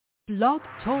Blog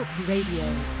Talk Radio.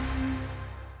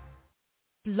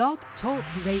 Blog Talk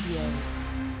Radio.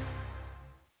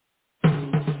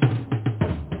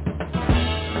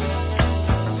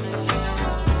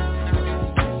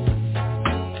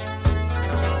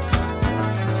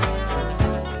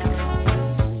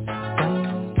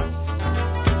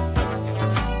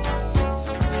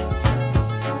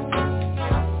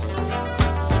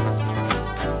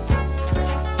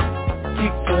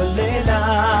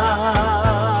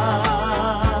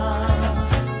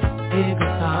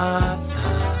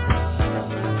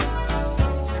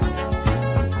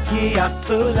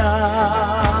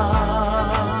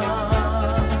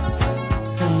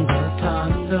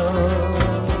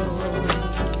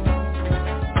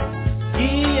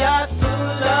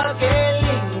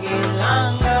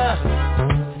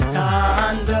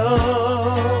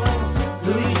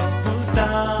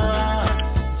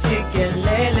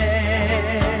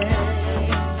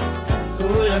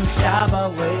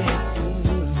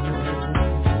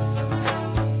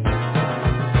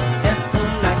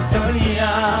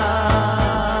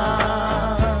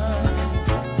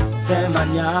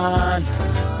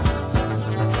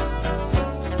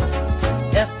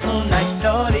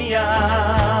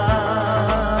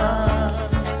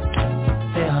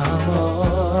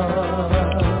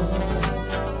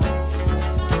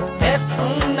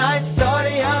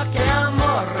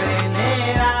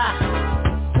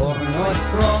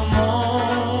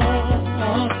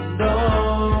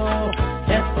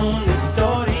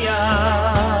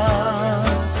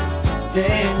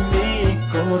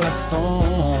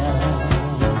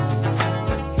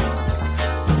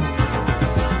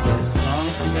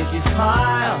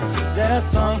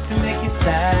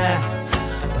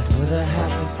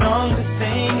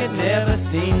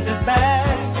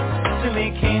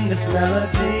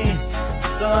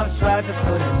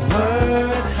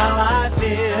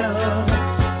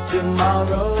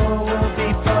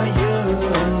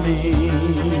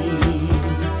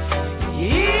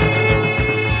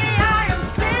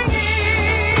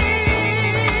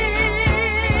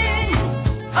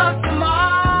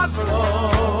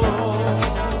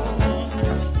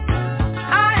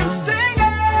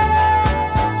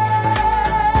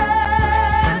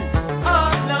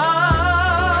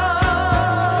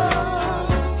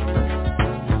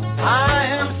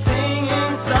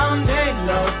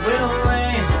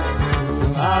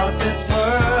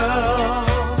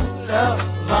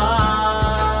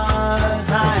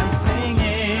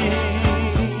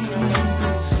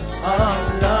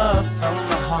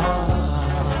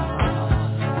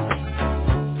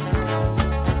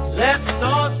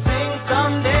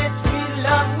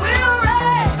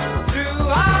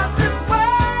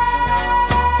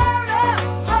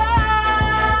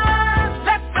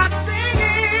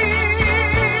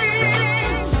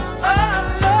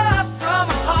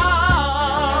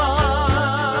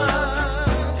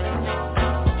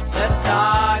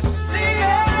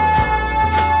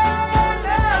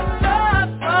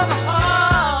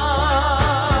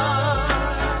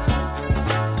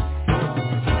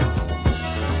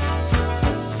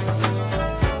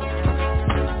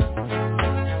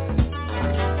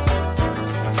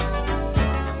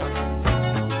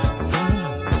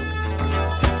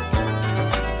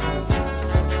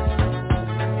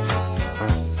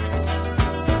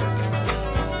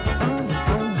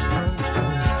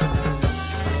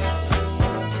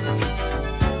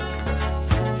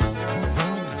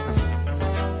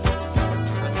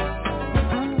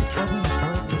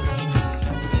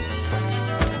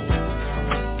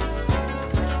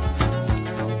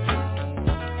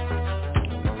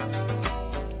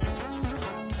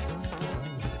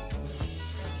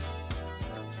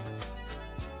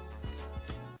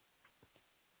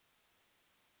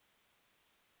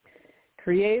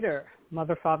 Creator,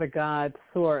 Mother, Father, God,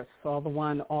 Source, all the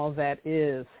one, all that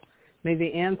is. May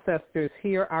the ancestors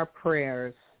hear our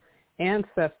prayers.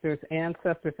 Ancestors,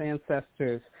 ancestors,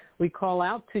 ancestors, we call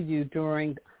out to you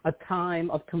during a time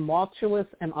of tumultuous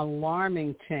and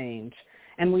alarming change,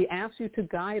 and we ask you to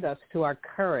guide us to our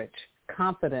courage,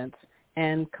 confidence,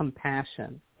 and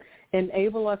compassion.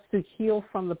 Enable us to heal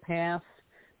from the past,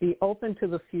 be open to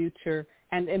the future,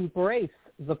 and embrace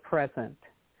the present.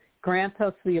 Grant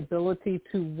us the ability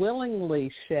to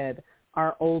willingly shed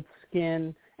our old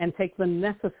skin and take the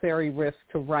necessary risk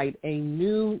to write a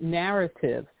new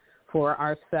narrative for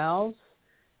ourselves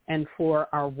and for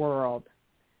our world.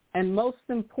 And most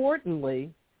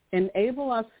importantly,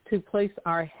 enable us to place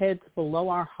our heads below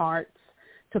our hearts,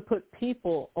 to put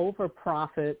people over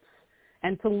profits,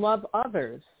 and to love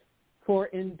others. For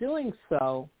in doing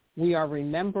so, we are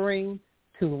remembering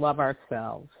to love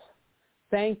ourselves.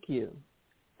 Thank you.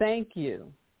 Thank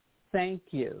you. Thank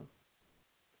you.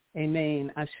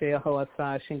 Amen. Asher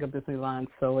Ho'asah, Shinga Bismillah,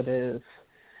 so it is.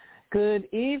 Good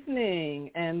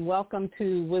evening, and welcome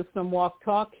to Wisdom Walk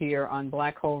Talk here on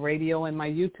Black Hole Radio and my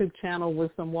YouTube channel,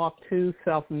 Wisdom Walk 2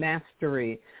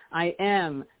 Self-Mastery. I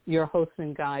am your host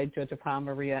and guide, Jojopah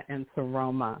Maria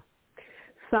Nsoroma.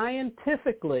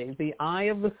 Scientifically, the eye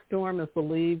of the storm is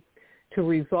believed to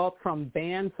result from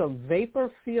bands of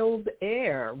vapor-filled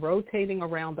air rotating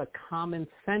around a common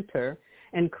center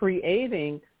and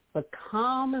creating the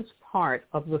calmest part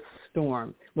of the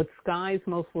storm, with skies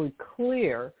mostly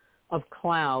clear of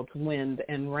clouds, wind,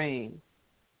 and rain.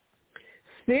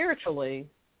 Spiritually,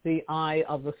 the eye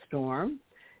of the storm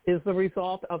is the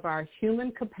result of our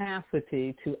human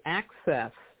capacity to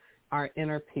access our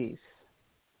inner peace.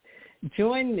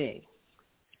 Join me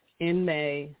in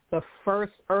May, the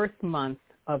first Earth Month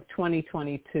of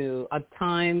 2022, a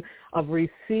time of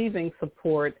receiving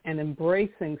support and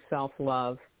embracing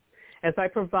self-love, as I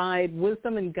provide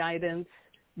wisdom and guidance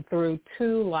through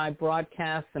 2 live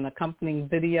broadcasts and accompanying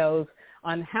videos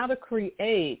on how to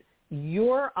create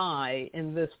your eye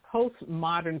in this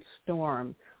postmodern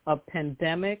storm of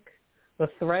pandemic, the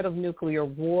threat of nuclear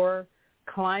war,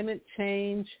 climate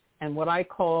change, and what I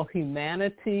call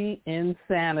humanity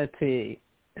insanity.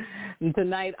 And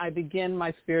tonight I begin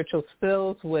my spiritual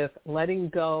spills with letting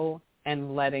go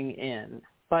and letting in.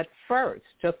 But first,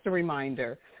 just a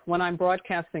reminder, when I'm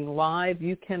broadcasting live,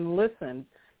 you can listen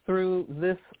through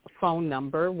this phone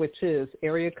number, which is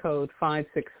area code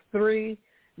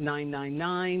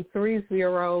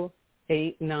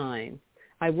 563-999-3089.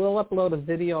 I will upload a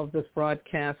video of this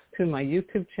broadcast to my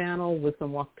YouTube channel,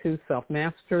 Wisdom Walk 2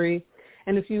 Self-Mastery.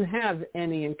 And if you have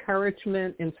any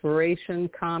encouragement, inspiration,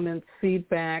 comments,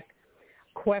 feedback,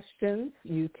 questions,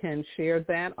 you can share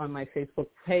that on my Facebook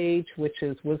page, which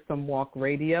is Wisdom Walk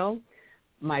Radio,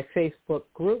 my Facebook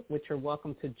group, which you're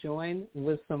welcome to join,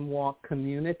 Wisdom Walk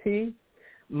Community,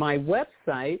 my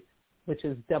website, which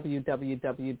is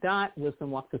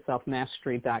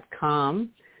www.wisdomwalktoselfmastery.com,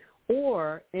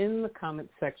 or in the comment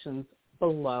sections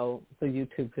below the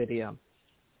YouTube video.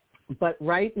 But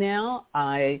right now,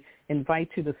 I invite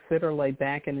you to sit or lay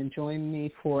back and join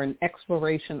me for an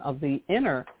exploration of the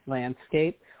inner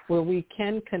landscape where we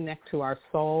can connect to our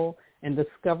soul and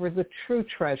discover the true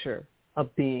treasure of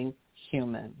being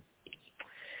human.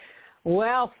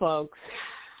 Well, folks,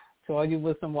 to all you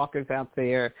wisdom walkers out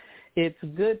there, it's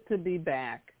good to be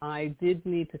back. I did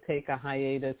need to take a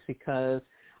hiatus because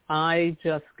I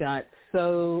just got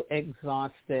so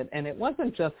exhausted, and it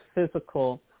wasn't just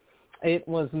physical. It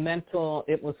was mental,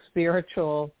 it was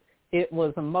spiritual, it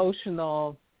was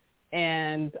emotional,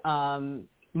 and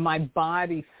my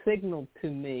body signaled to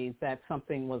me that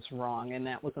something was wrong, and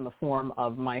that was in the form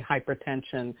of my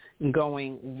hypertension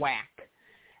going whack.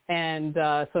 And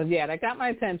so, yeah, that got my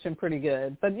attention pretty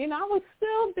good. But, I was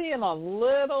still being a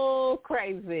little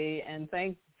crazy, and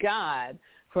thank God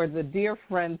for the dear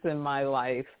friends in my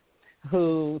life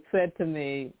who said to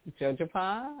me,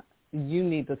 Jojopah, you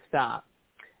need to stop,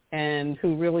 and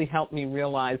who really helped me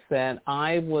realize that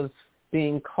I was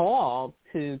being called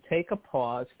to take a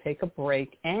pause, take a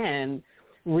break, and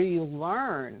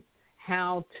relearn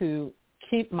how to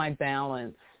keep my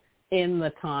balance in the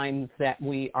times that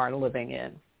we are living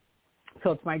in.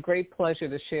 So it's my great pleasure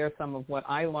to share some of what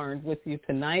I learned with you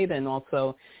tonight, and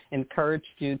also encourage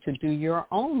you to do your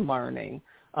own learning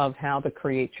of how to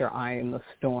create your eye in the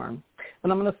storm.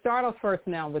 And I'm going to start off first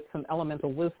now with some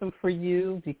elemental wisdom for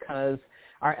you, because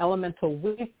our elemental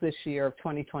week this year of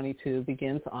 2022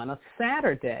 begins on a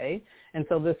Saturday. And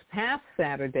so this past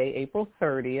Saturday, April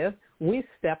 30th, we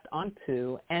stepped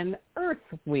onto an Earth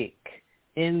Week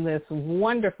in this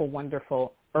wonderful,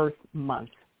 wonderful Earth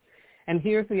Month. And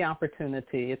here's the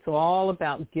opportunity. It's all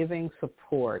about giving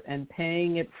support and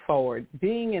paying it forward,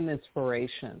 being an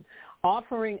inspiration,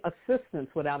 offering assistance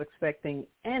without expecting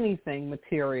anything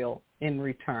material in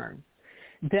return.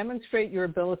 Demonstrate your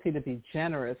ability to be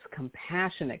generous,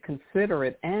 compassionate,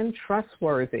 considerate, and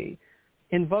trustworthy.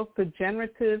 Invoke the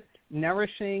generative,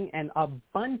 nourishing, and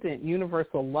abundant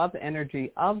universal love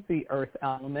energy of the earth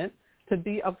element to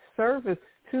be of service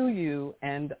to you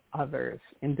and others.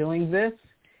 In doing this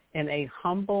in a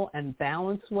humble and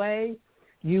balanced way,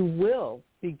 you will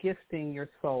be gifting your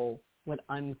soul with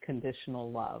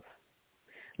unconditional love.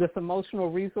 This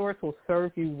emotional resource will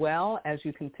serve you well as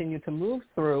you continue to move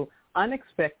through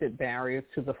unexpected barriers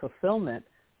to the fulfillment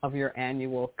of your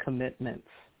annual commitments.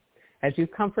 As you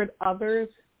comfort others,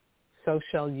 so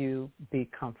shall you be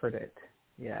comforted.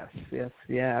 Yes, yes,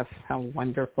 yes. How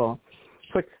wonderful.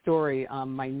 Quick story.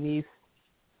 My niece,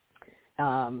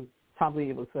 probably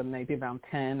it was maybe around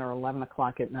 10 or 11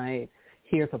 o'clock at night,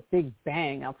 hears a big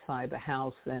bang outside the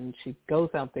house, and she goes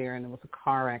out there, and it was a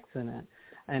car accident.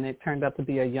 And it turned out to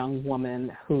be a young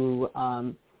woman who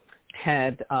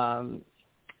had,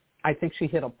 I think she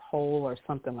hit a pole or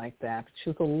something like that. She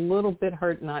was a little bit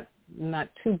hurt, not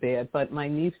too bad, but my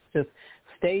niece just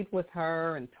stayed with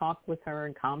her and talked with her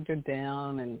and calmed her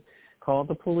down and called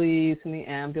the police and the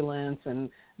ambulance and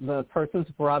the person's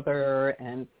brother.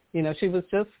 And, you know, she was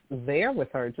just there with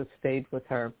her, just stayed with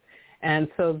her. And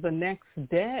so the next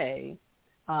day,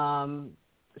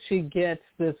 she gets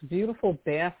this beautiful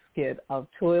basket of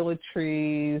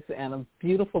toiletries and a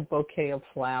beautiful bouquet of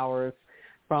flowers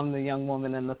from the young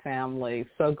woman and the family.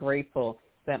 So grateful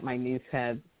that my niece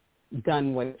had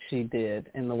done what she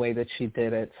did in the way that she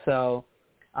did it. So,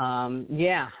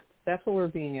 yeah, that's what we're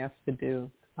being asked to do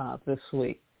this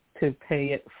week, to pay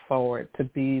it forward, to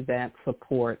be that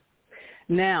support.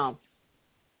 Now,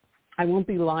 I won't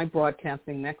be live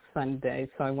broadcasting next Sunday,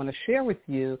 so I want to share with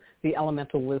you the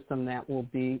elemental wisdom that will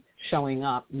be showing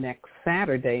up next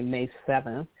Saturday, May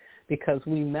 7th, because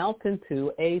we melt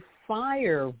into a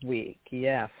fire week,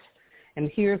 yes. And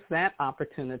here's that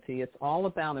opportunity. It's all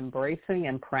about embracing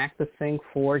and practicing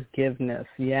forgiveness,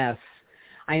 yes.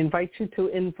 I invite you to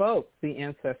invoke the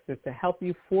ancestors to help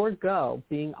you forego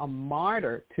being a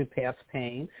martyr to past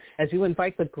pain as you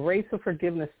invite the grace of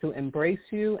forgiveness to embrace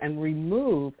you and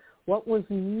remove what was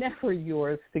never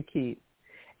yours to keep.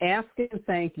 Ask and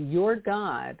thank your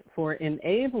God for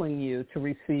enabling you to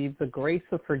receive the grace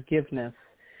of forgiveness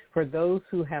for those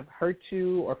who have hurt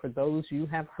you or for those you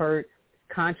have hurt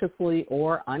consciously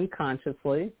or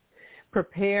unconsciously.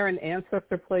 Prepare an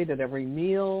ancestor plate at every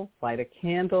meal, light a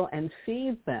candle, and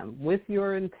feed them with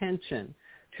your intention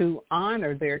to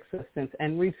honor their existence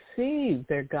and receive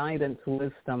their guidance,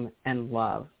 wisdom, and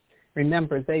love.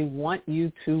 Remember, they want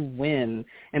you to win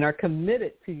and are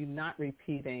committed to you not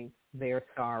repeating their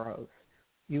sorrows.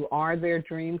 You are their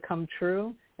dream come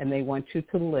true, and they want you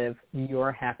to live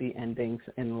your happy endings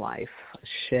in life.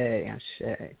 Ashe,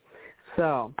 ashe.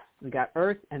 So we got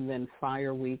Earth and then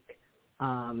Fire Week.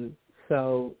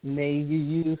 So may you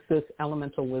use this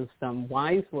elemental wisdom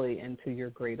wisely and to your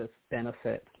greatest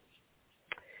benefit.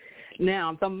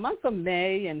 Now, the month of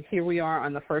May, and here we are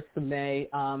on the 1st of May,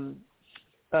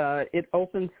 it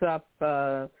opens up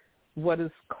what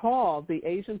is called the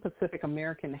Asian Pacific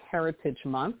American Heritage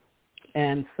Month.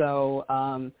 And so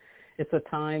it's a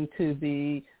time to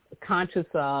be conscious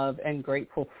of and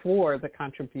grateful for the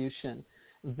contribution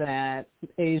that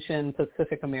Asian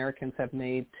Pacific Americans have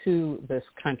made to this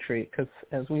country, because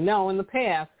as we know in the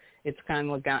past, it's kind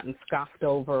of gotten scoffed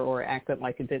over or acted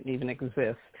like it didn't even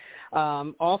exist.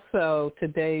 Also,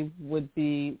 today would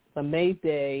be the May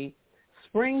Day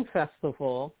Spring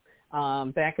Festival.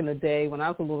 Back in the day when I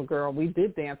was a little girl, we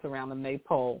did dance around the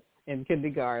maypole in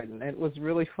kindergarten. It was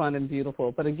really fun and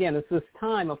beautiful. But again, it's this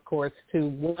time, of course,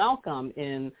 to welcome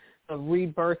in the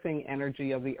rebirthing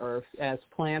energy of the earth as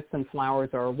plants and flowers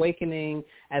are awakening,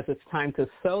 as it's time to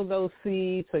sow those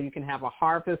seeds so you can have a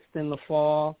harvest in the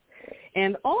fall.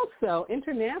 And also,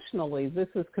 internationally, this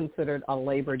is considered a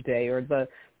Labor Day, or the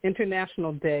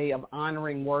International Day of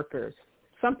Honoring Workers,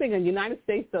 something the United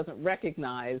States doesn't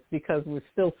recognize because we're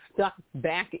still stuck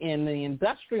back in the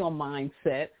industrial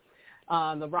mindset.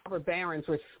 The robber barons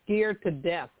were scared to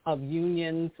death of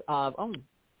unions of,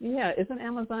 isn't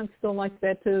Amazon still like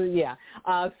that too? Yeah.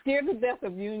 Scared to death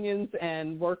of unions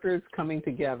and workers coming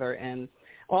together. And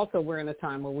also we're in a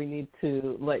time where we need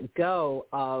to let go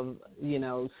of,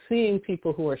 seeing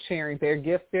people who are sharing their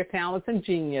gifts, their talents, and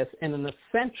genius in an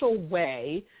essential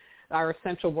way, our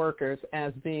essential workers,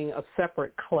 as being a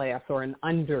separate class or an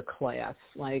underclass.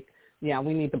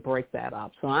 We need to break that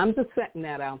up. So I'm just setting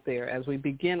that out there as we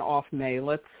begin off May.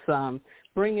 Let's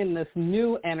bring in this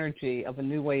new energy of a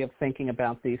new way of thinking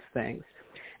about these things.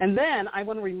 And then I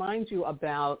want to remind you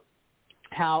about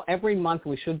how every month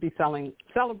we should be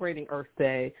celebrating Earth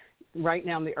Day. Right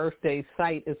now the Earth Day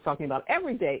site is talking about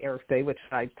Everyday Earth Day, which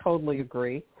I totally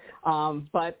agree.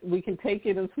 But we can take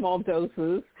it in small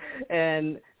doses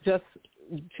and just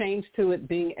change to it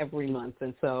being every month.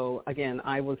 And so, again,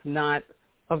 I was not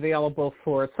available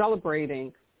for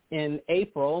celebrating in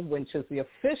April, which is the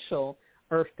official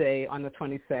Earth Day on the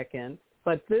 22nd.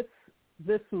 But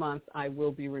this month I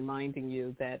will be reminding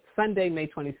you that Sunday, May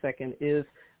 22nd, is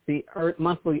the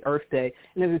monthly Earth Day.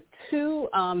 And there are two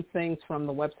things from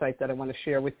the website that I want to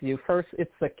share with you. First,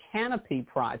 it's the Canopy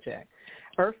Project.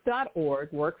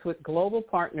 Earth.org works with global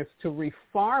partners to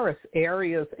reforest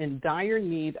areas in dire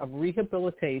need of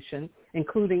rehabilitation,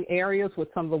 including areas with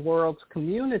some of the world's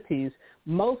communities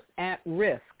most at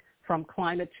risk from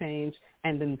climate change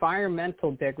and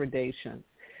environmental degradation.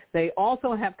 They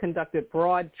also have conducted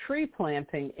broad tree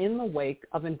planting in the wake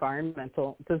of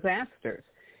environmental disasters.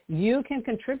 You can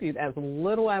contribute as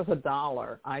little as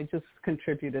 $1. I just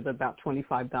contributed about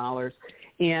 $25.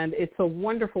 And it's a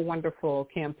wonderful, wonderful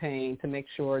campaign to make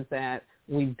sure that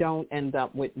we don't end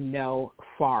up with no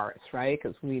forests, right?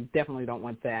 Because we definitely don't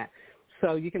want that.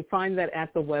 So you can find that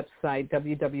at the website,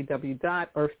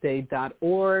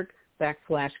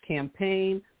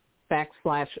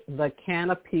 www.earthday.org/campaign/The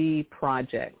Canopy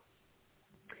Project.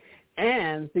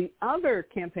 And the other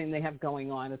campaign they have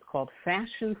going on is called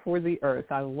Fashion for the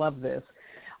Earth. I love this.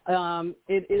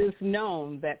 It is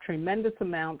known that tremendous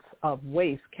amounts of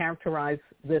waste characterize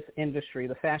this industry,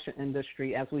 the fashion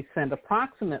industry, as we send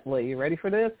approximately, you ready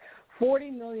for this, 40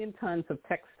 million tons of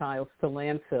textiles to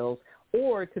landfills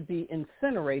or to be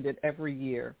incinerated every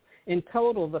year. In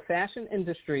total, the fashion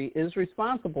industry is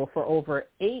responsible for over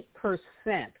 8%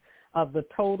 of the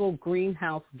total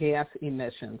greenhouse gas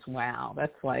emissions. Wow,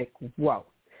 that's like, whoa.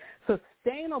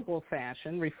 Sustainable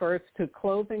fashion refers to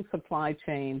clothing supply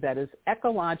chain that is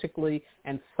ecologically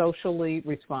and socially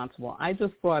responsible. I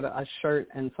just bought a shirt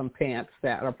and some pants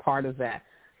that are part of that,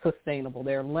 sustainable.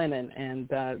 They're linen, and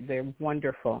they're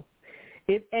wonderful.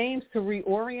 It aims to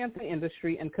reorient the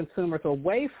industry and consumers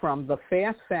away from the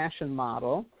fast fashion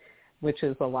model, which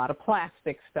is a lot of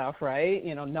plastic stuff, right?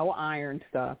 You know, no iron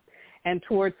stuff, and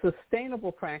towards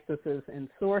sustainable practices in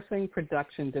sourcing,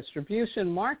 production,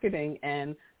 distribution, marketing,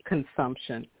 and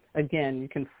consumption. Again, you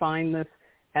can find this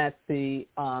at the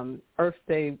Earth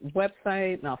Day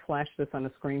website, and I'll flash this on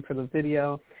the screen for the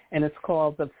video, and it's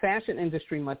called The Fashion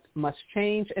Industry Must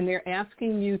Change, and they're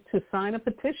asking you to sign a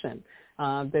petition.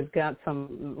 They've got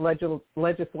some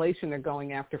legislation they're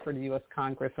going after for the U.S.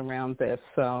 Congress around this,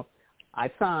 so I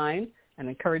sign and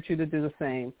encourage you to do the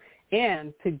same.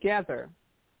 And together,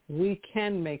 we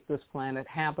can make this planet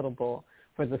habitable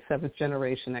for the seventh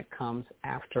generation that comes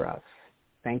after us.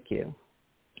 Thank you.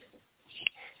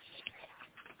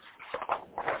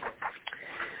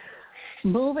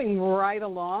 Moving right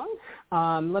along,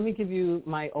 let me give you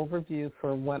my overview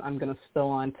for what I'm going to spill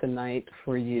on tonight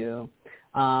for you.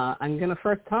 I'm going to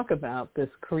first talk about this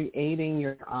creating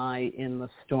your eye in the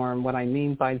storm, what I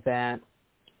mean by that.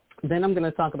 Then I'm going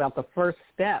to talk about the first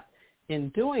step in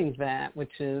doing that,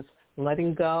 which is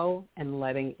letting go and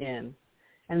letting in.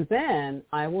 And then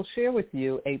I will share with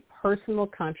you a personal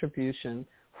contribution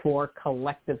for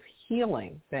collective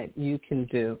healing that you can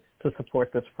do to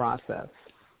support this process.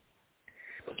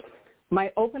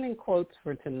 My opening quotes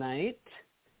for tonight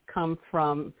come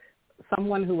from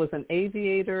someone who was an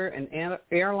aviator, an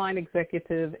airline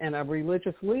executive, and a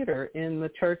religious leader in the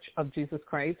Church of Jesus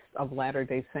Christ of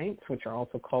Latter-day Saints, which are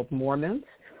also called Mormons.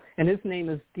 And his name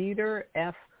is Dieter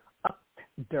F.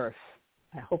 Uchtdorf.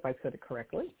 I hope I said it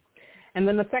correctly. And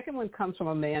then the second one comes from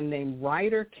a man named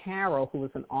Ryder Carroll, who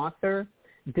is an author,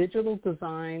 digital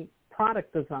design,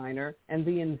 product designer, and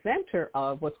the inventor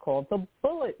of what's called the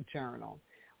bullet journal,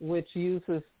 which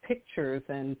uses pictures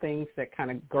and things that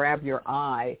kind of grab your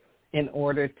eye in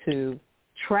order to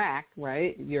track,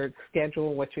 right, your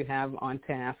schedule, what you have on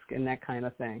task, and that kind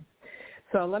of thing.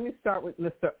 So let me start with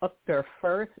Mr. Uchtdorf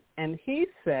first, and he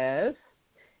says,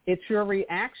 it's your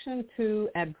reaction to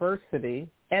adversity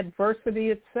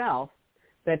itself,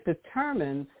 that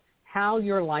determines how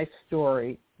your life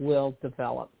story will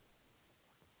develop.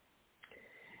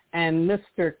 And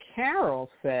Mr. Carroll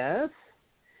says,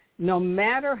 no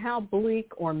matter how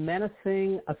bleak or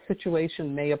menacing a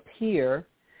situation may appear,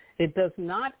 it does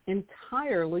not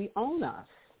entirely own us.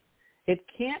 It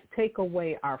can't take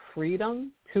away our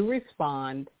freedom to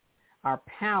respond, our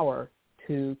power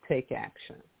to take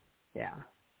action. Yeah.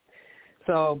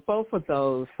 So both of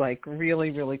those, like,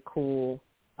 really, really cool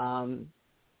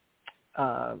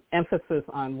emphasis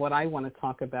on what I want to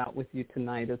talk about with you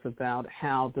tonight is about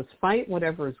how despite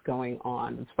whatever is going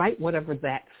on, despite whatever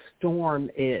that storm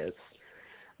is,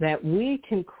 that we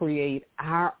can create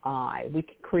our eye, we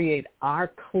can create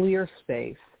our clear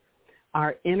space,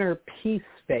 our inner peace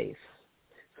space,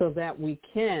 so that we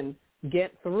can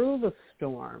get through the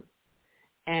storm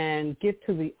and get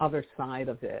to the other side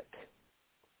of it.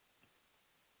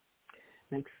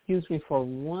 And excuse me for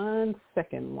 1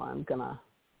 second while I'm going to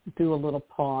do a little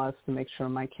pause to make sure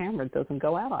my camera doesn't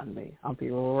go out on me. I'll be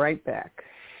right back.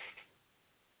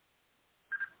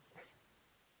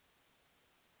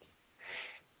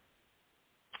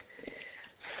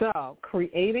 So,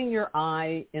 creating your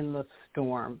eye in the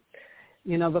storm.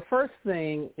 You know, the first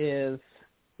thing is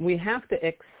we have to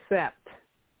accept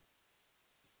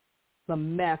the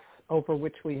mess over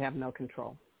which we have no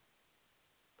control.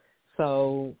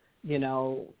 So, you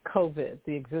know, COVID,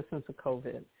 the existence of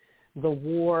COVID, the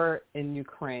war in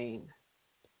Ukraine,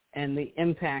 and the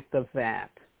impact of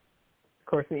that. Of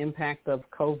course, the impact of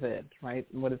COVID, right,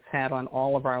 what it's had on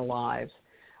all of our lives.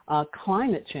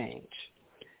 Climate change.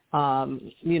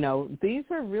 These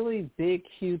are really big,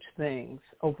 huge things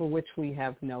over which we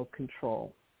have no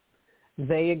control.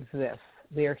 They exist.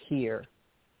 They're here.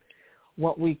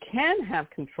 What we can have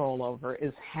control over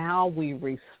is how we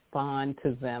respond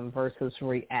to them versus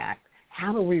react.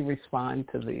 How do we respond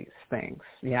to these things?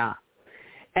 Yeah.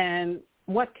 And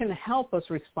what can help us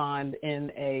respond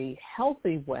in a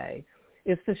healthy way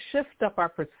is to shift up our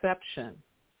perception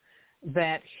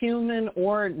that human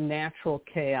or natural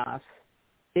chaos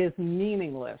is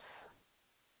meaningless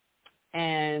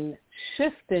and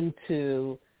shift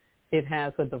into it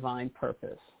has a divine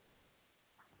purpose.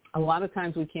 A lot of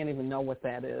times we can't even know what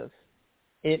that is.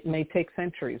 It may take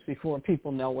centuries before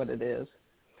people know what it is.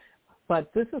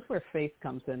 But this is where faith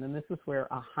comes in, and this is where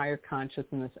a higher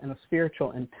consciousness and a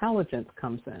spiritual intelligence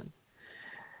comes in.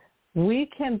 We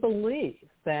can believe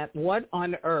that what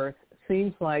on earth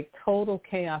seems like total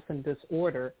chaos and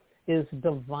disorder is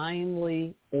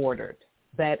divinely ordered,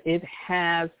 that it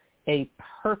has a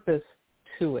purpose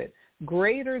to it,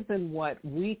 greater than what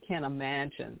we can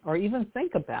imagine or even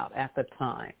think about at the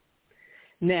time.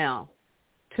 Now,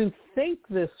 to think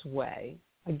this way,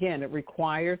 again, it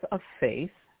requires a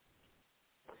faith,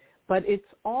 but it's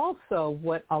also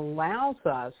what allows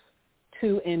us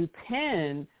to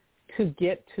intend to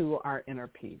get to our inner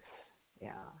peace.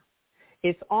 Yeah.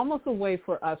 It's almost a way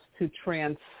for us to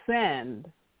transcend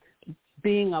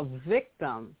being a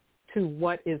victim to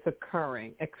what is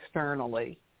occurring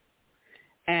externally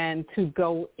and to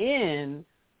go in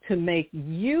to make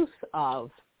use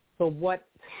of what's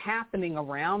happening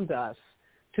around us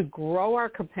to grow our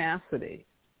capacity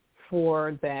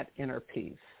for that inner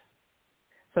peace.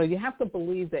 So you have to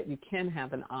believe that you can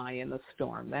have an eye in the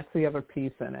storm. That's the other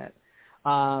piece in it.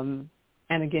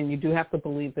 And again, you do have to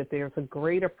believe that there's a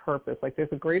greater purpose. Like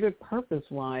there's a greater purpose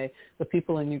why the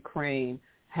people in Ukraine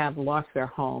have lost their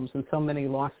homes and so many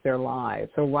lost their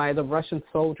lives, or why the Russian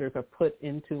soldiers are put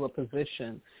into a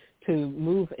position to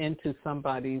move into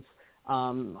somebody's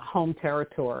home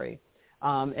territory.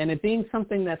 And it being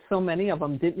something that so many of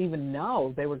them didn't even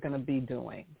know they were going to be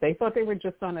doing. They thought they were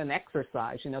just on an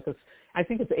exercise, because I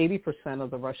think it's 80% of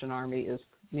the Russian army is,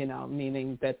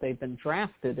 meaning that they've been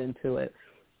drafted into it.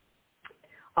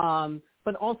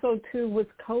 But also, too, with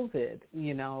COVID,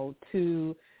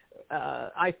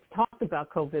 I talked about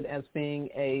COVID as being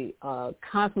a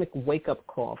cosmic wake-up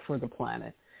call for the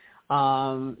planet.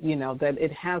 That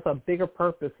it has a bigger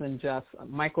purpose than just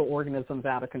microorganisms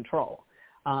out of control.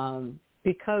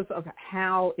 Because of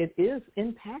how it is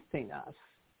impacting us,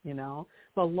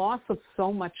 the loss of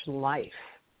so much life,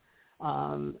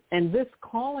 and this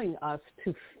calling us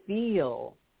to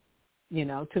feel,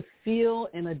 to feel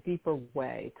in a deeper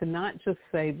way, to not just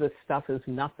say this stuff is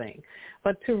nothing,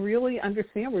 but to really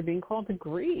understand we're being called to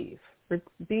grieve. We're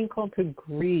being called to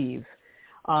grieve.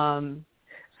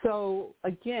 So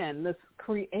again, this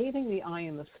creating the eye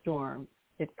in the storm,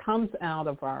 it comes out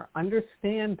of our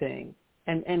understanding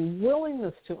and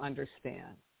willingness to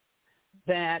understand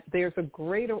that there's a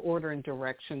greater order and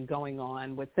direction going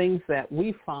on with things that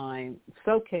we find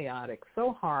so chaotic,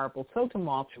 so horrible, so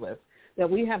tumultuous that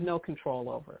we have no control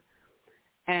over.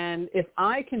 And if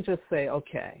I can just say,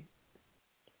 okay,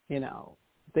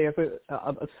 there's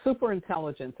a super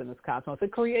intelligence in this cosmos.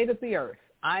 It created the earth.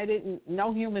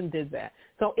 No human did that.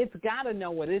 So it's got to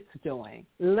know what it's doing.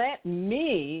 Let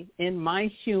me, in my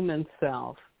human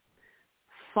self,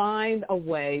 find a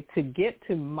way to get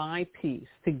to my peace,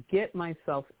 to get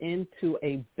myself into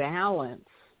a balance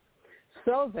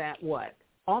so that what?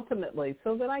 Ultimately,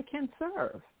 so that I can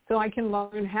serve, so I can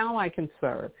learn how I can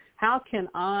serve. How can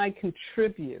I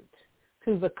contribute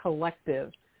to the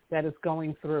collective that is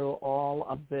going through all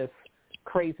of this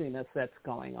craziness that's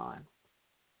going on?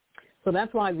 So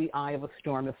that's why the eye of a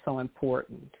storm is so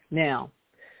important. Now,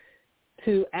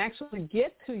 to actually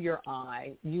get to your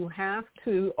eye, you have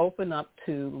to open up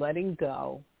to letting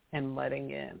go and letting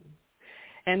in.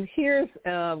 And here's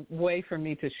a way for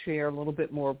me to share a little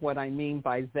bit more of what I mean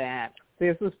by that.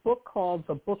 There's this book called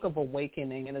The Book of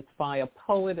Awakening, and it's by a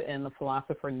poet and a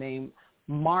philosopher named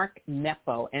Mark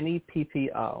Nepo,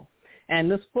 N-E-P-P-O. And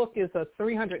this book is a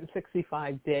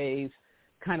 365 days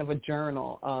kind of a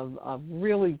journal of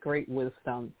really great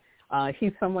wisdom.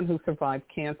 He's someone who survived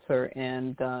cancer,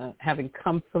 and having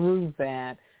come through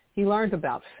that, he learned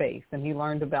about faith, and he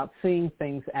learned about seeing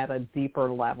things at a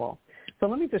deeper level. So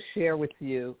let me just share with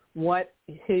you what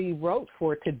he wrote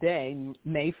for today,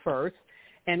 May 1st,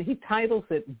 and he titles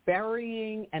it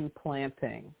Burying and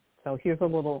Planting. So here's a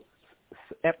little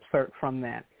excerpt from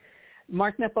that.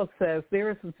 Mark Nepo says,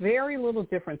 there is very little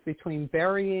difference between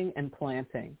burying and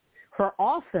planting. For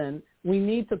often, we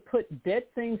need to put dead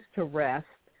things to rest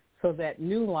so that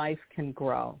new life can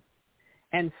grow.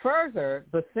 And further,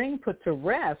 the thing put to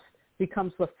rest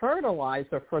becomes the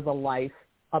fertilizer for the life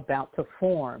about to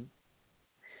form.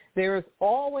 There is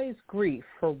always grief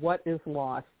for what is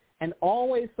lost and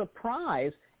always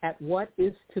surprise at what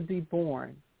is to be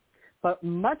born. But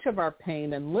much of our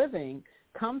pain and living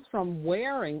comes from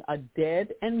wearing a dead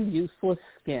and useless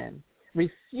skin,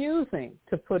 refusing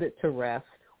to put it to rest,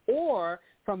 or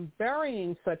from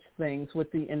burying such things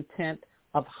with the intent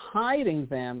of hiding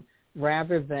them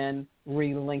rather than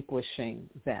relinquishing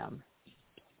them.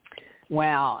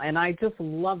 Wow, and I just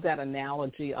love that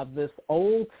analogy of this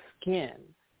old skin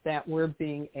that we're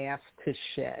being asked to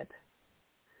shed.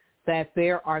 That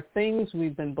there are things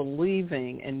we've been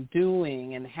believing and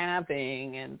doing and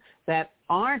having and that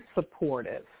aren't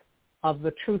supportive of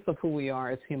the truth of who we are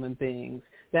as human beings,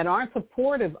 that aren't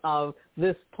supportive of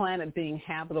this planet being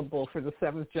habitable for the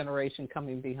seventh generation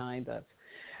coming behind us,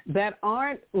 that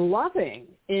aren't loving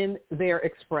in their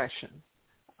expression.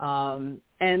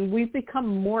 And we've become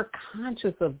more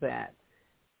conscious of that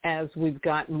as we've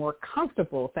gotten more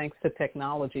comfortable, thanks to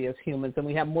technology as humans, and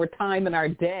we have more time in our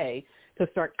day to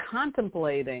start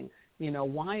contemplating,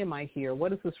 why am I here?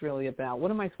 What is this really about? What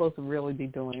am I supposed to really be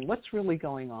doing? What's really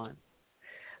going on?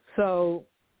 So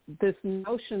this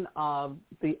notion of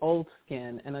the old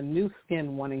skin and a new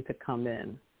skin wanting to come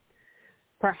in,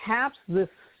 perhaps this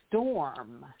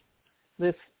storm,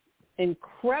 this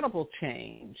incredible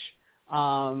change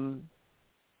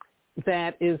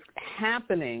that is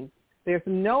happening, there's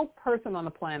no person on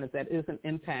the planet that isn't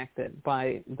impacted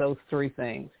by those three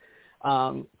things: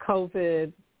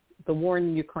 COVID, the war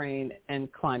in Ukraine,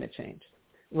 and climate change.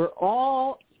 We're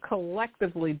all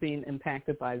collectively being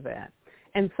impacted by that.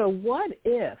 And so what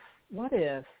if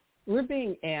we're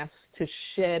being asked to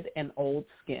shed an old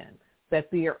skin, that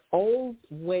their old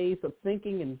ways of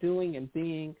thinking and doing and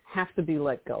being have to be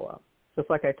let go of? Just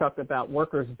like I talked about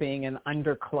workers being an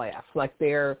underclass, like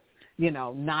they're,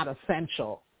 not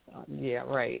essential. Yeah,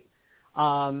 right.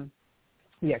 COVID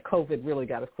really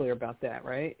got us clear about that,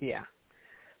 right? Yeah.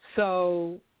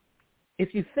 So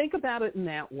if you think about it in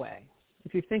that way,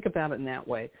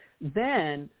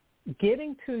 then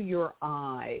getting to your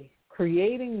eye,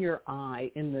 creating your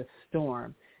eye in this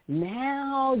storm,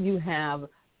 now you have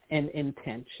an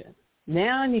intention.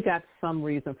 Now you got some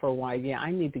reason for why,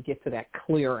 I need to get to that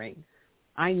clearing.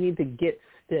 I need to get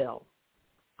still.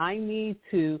 I need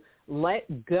to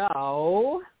let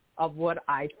go of what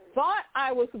I thought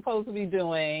I was supposed to be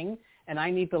doing, and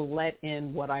I need to let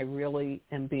in what I really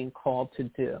am being called to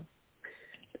do.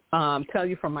 Tell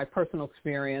you from my personal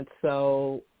experience,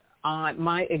 so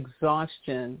my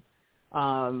exhaustion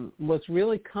was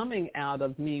really coming out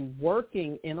of me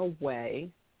working in a way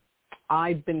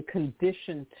I've been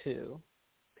conditioned to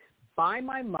by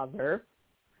my mother,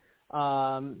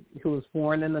 who was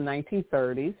born in the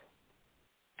 1930s.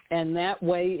 And that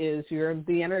way is you're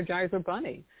the Energizer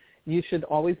Bunny. You should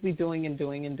always be doing and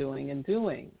doing and doing and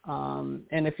doing.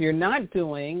 And if you're not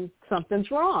doing, something's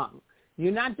wrong.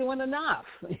 You're not doing enough.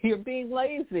 You're being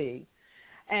lazy.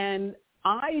 And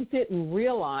I didn't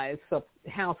realize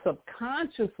how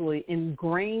subconsciously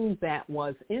ingrained that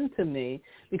was into me,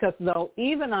 because though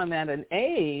even I'm at an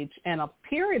age and a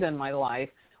period in my life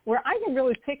where I can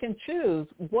really pick and choose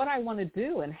what I want to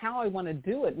do and how I want to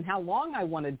do it and how long I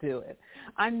want to do it.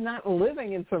 I'm not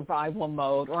living in survival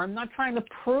mode, or I'm not trying to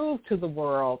prove to the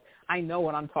world I know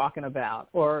what I'm talking about,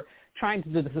 or trying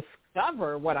to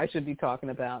discover what I should be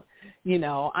talking about.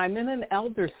 I'm in an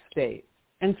elder state.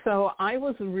 And so I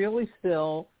was really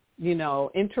still,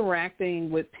 interacting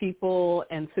with people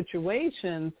and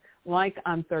situations like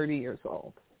I'm 30 years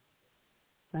old.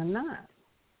 I'm not.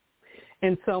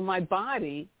 And so my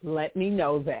body let me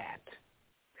know that.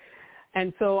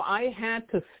 And so I had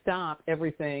to stop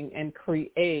everything and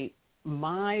create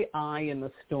my eye in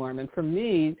the storm. And for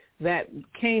me, that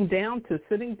came down to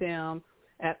sitting down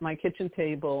at my kitchen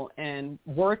table and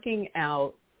working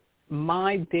out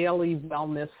my daily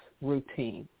wellness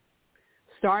routine,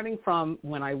 starting from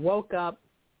when I woke up,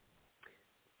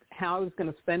 how I was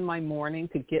going to spend my morning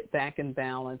to get back in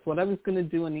balance, what I was going to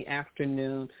do in the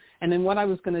afternoon, and then what I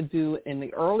was going to do in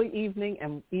the early evening,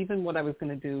 and even what I was going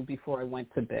to do before I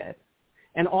went to bed.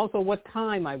 And also what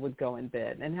time I would go in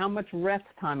bed, and how much rest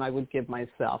time I would give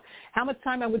myself, how much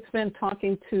time I would spend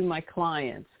talking to my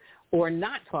clients or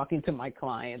not talking to my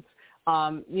clients.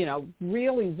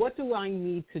 Really, what do I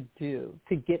need to do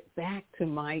to get back to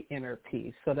my inner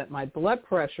peace so that my blood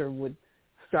pressure would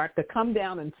start to come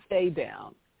down and stay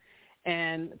down?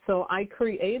 And so I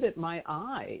created my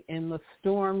I in the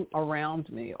storm around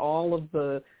me, all of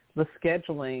the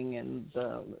scheduling and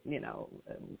the,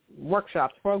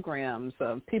 workshops, programs,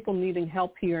 people needing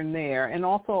help here and there, and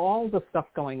also all the stuff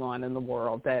going on in the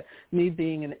world that me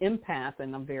being an empath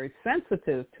and I'm very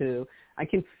sensitive to, I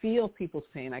can feel people's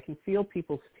pain. I can feel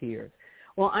people's tears.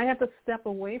 Well, I have to step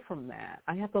away from that.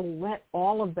 I have to let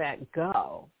all of that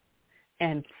go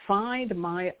and find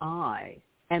my I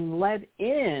and let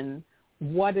in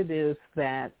what it is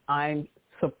that I'm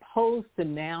supposed to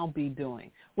now be doing,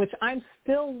 which I'm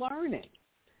still learning.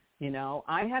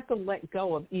 I have to let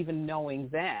go of even knowing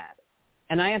that.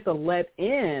 And I have to let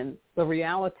in the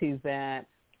reality that,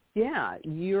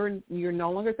 you're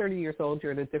no longer 30 years old,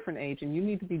 you're at a different age, and you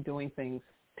need to be doing things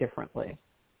differently.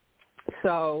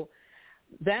 So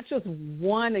that's just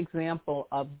one example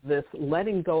of this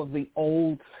letting go of the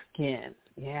old skin.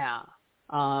 Yeah.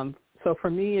 So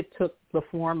for me, it took the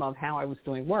form of how I was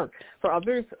doing work. For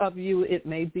others of you, it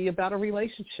may be about a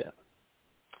relationship,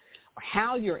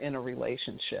 how you're in a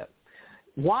relationship,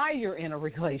 why you're in a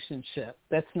relationship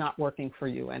that's not working for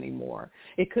you anymore.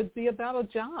 It could be about a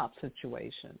job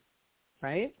situation,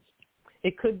 right?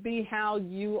 It could be how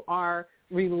you are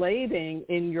relating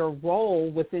in your role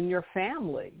within your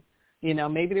family.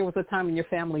 Maybe there was a time when your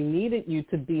family needed you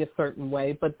to be a certain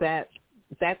way, but that's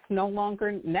no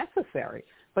longer necessary.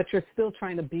 But you're still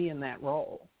trying to be in that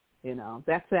role.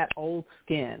 That's that old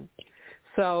skin.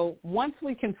 So once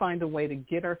we can find a way to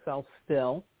get ourselves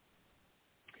still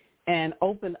and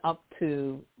open up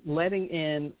to letting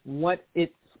in what's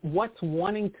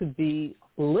wanting to be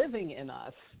living in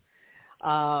us,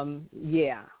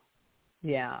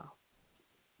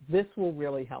 this will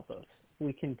really help us.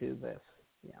 We can do this.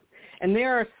 Yeah. And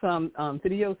there are some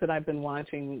videos that I've been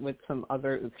watching with some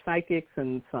other psychics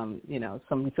and some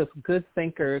just good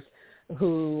thinkers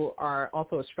who are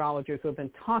also astrologers who have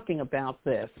been talking about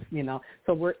this,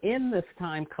 So we're in this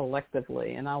time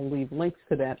collectively, and I'll leave links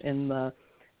to that in the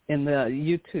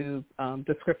YouTube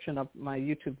description of my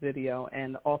YouTube video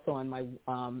and also on my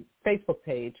Facebook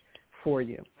page for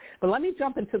you. But let me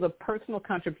jump into the personal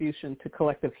contribution to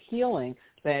collective healing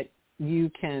that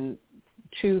you can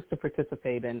choose to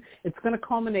participate in. It's going to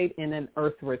culminate in an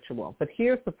earth ritual. But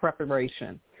here's the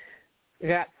preparation. I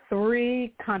got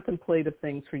 3 contemplative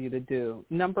things for you to do.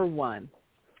 Number 1,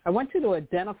 I want you to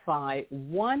identify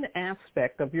one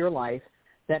aspect of your life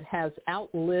that has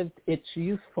outlived its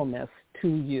usefulness to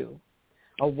you,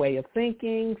 a way of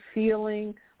thinking,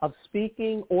 feeling, of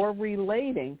speaking, or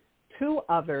relating to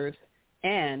others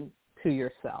and to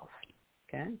yourself.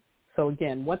 Okay? So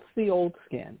again, what's the old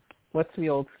skin? What's the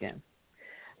old skin?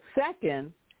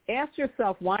 Second, ask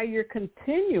yourself why you're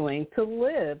continuing to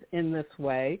live in this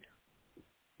way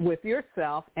with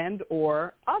yourself and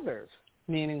or others,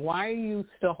 meaning why are you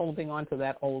still holding on to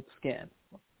that old skin?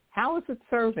 How is it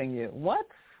serving you? What's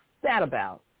that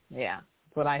about? Yeah,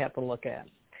 that's what I have to look at.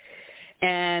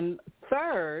 And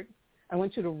third, I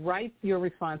want you to write your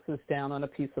responses down on a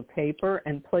piece of paper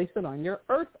and place it on your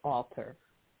earth altar,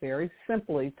 very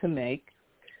simply to make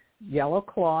yellow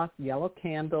cloth, yellow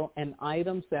candle, and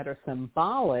items that are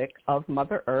symbolic of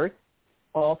Mother Earth.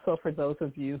 Also, for those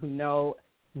of you who know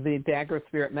the dagger of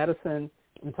spirit medicine,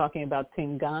 I'm talking about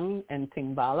Tingang and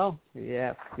Tingbalo.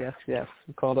 Yes.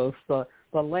 We call those the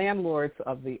landlords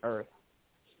of the earth.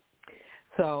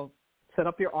 So set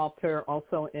up your altar.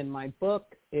 Also in my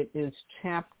book, it is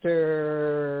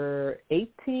chapter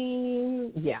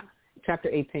 18. Yeah, chapter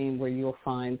 18, where you'll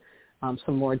find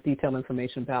some more detailed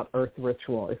information about earth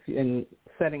ritual in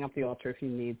setting up the altar if you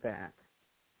need that.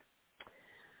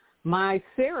 My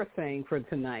Sarah saying for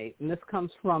tonight, and this comes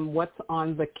from what's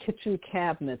on the kitchen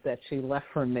cabinet that she left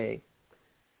for me,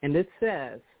 and it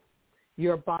says,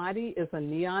 your body is a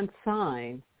neon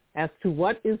sign as to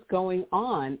what is going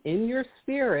on in your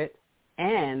spirit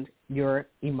and your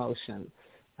emotions.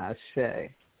 Ashe.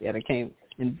 Yeah, that came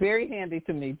in very handy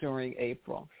to me during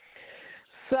April.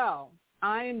 So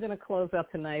I am going to close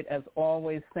out tonight, as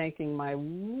always, thanking my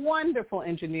wonderful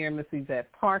engineer, Miss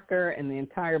Yvette Parker, and the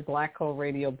entire Black Hole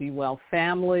Radio Be Well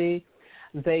family.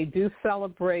 They do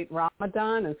celebrate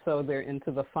Ramadan, and so they're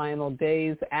into the final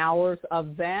days, hours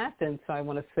of that. And so I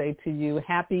want to say to you,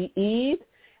 happy Eid,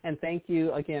 and thank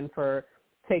you again for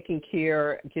taking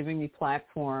care, giving me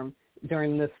platform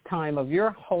during this time of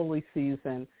your holy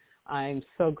season. I'm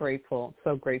so grateful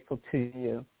to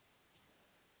you.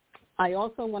 I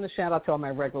also want to shout out to all my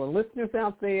regular listeners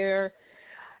out there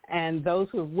and those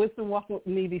who have wisdom walked with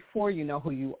me before. You know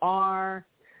who you are.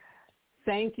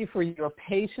 Thank you for your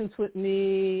patience with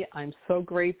me. I'm so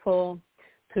grateful.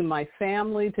 To my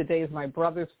family, today is my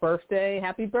brother's birthday.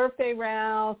 Happy birthday,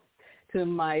 Ralph. to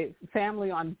my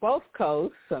family on both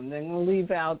coasts. I'm going to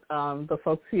leave out the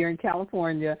folks here in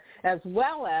California, as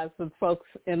well as the folks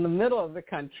in the middle of the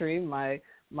country, my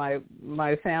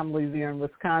family there in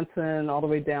Wisconsin, all the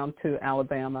way down to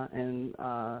Alabama and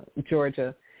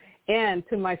Georgia. And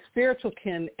to my spiritual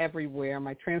kin everywhere,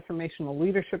 my transformational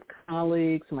leadership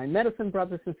colleagues, my medicine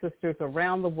brothers and sisters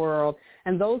around the world,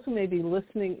 and those who may be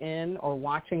listening in or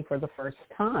watching for the first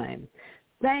time.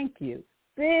 Thank you.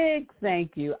 Big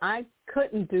thank you. I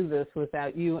couldn't do this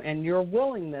without you and your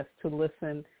willingness to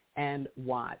listen and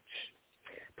watch.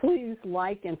 Please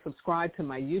like and subscribe to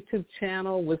my YouTube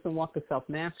channel, Wisdom Walk to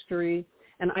Self-Mastery,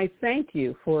 and I thank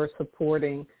you for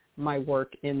supporting my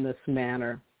work in this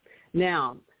manner.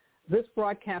 Now, this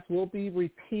broadcast will be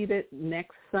repeated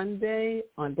next Sunday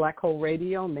on Black Hole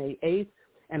Radio, May 8th,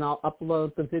 and I'll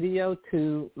upload the video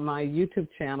to my YouTube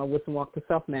channel, Wisdom Walk to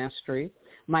Self-Mastery.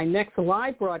 My next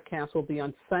live broadcast will be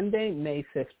on Sunday, May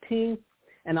 15th,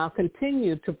 and I'll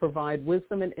continue to provide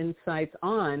wisdom and insights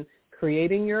on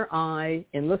creating your eye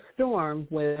in the storm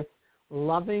with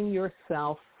loving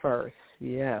yourself first.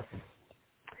 Yes.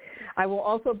 I will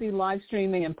also be live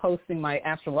streaming and posting my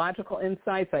astrological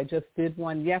insights. I just did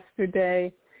one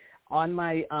yesterday. On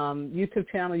my YouTube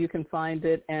channel, you can find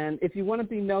it. And if you want to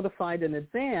be notified in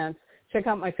advance, check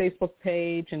out my Facebook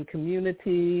page and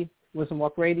community, Wisdom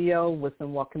Walk Radio,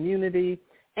 Wisdom Walk Community.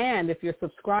 And if you're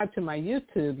subscribed to my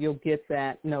YouTube, you'll get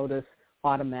that notice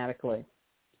automatically.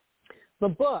 The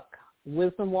book,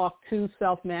 Wisdom Walk to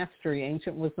Self-Mastery,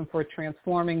 Ancient Wisdom for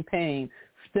Transforming Pain,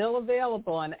 still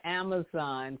available on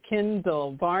Amazon,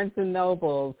 Kindle, Barnes &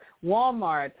 Noble,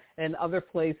 Walmart, and other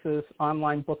places,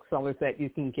 online booksellers that you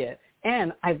can get.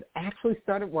 And I've actually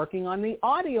started working on the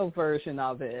audio version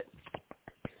of it,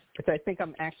 which I think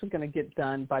I'm actually going to get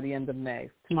done by the end of May.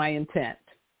 It's my intent.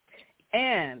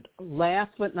 And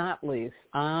last but not least,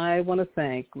 I want to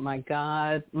thank my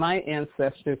God, my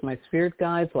ancestors, my spirit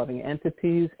guides, loving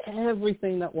entities,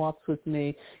 everything that walks with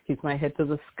me. Keeps my head to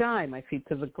the sky, my feet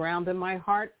to the ground, and my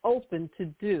heart open to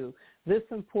do this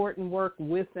important work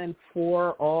with and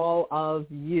for all of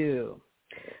you.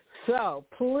 So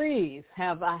please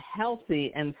have a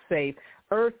healthy and safe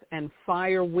Earth and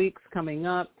Fire weeks coming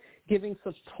up, giving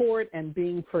support and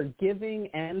being forgiving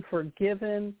and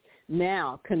forgiven.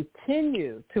 Now,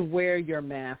 continue to wear your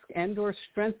mask and or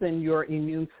strengthen your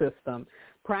immune system.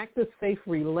 Practice safe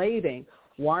relating.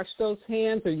 Wash those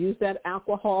hands or use that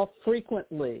alcohol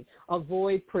frequently.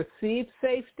 Avoid perceived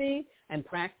safety and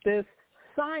practice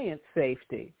science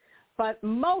safety. But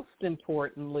most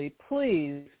importantly,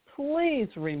 please, please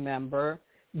remember,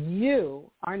 you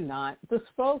are not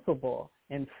disposable.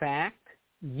 In fact,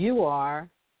 you are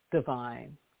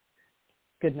divine.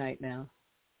 Good night now.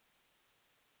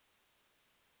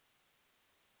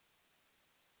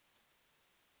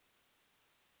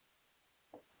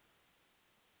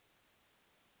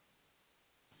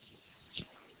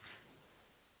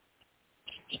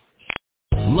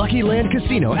 Lucky Land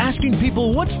Casino, asking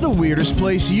people, what's the weirdest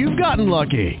place you've gotten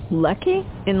lucky? Lucky?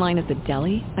 In line at the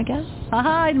deli, I guess?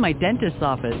 Aha, in my dentist's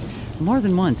office. More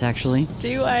than once, actually.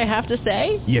 Do I have to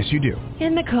say? Yes, you do.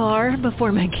 In the car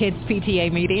before my kids'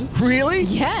 PTA meeting. Really?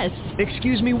 Yes.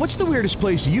 Excuse me, what's the weirdest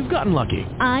place you've gotten lucky?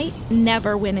 I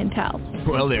never win and tell.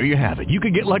 Well, there you have it. You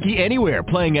can get lucky anywhere,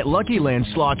 playing at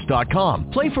LuckyLandSlots.com.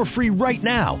 Play for free right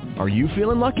now. Are you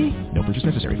feeling lucky? No purchase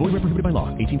necessary. Void where prohibited by law.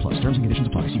 18+. Terms and conditions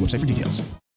apply. See website for details.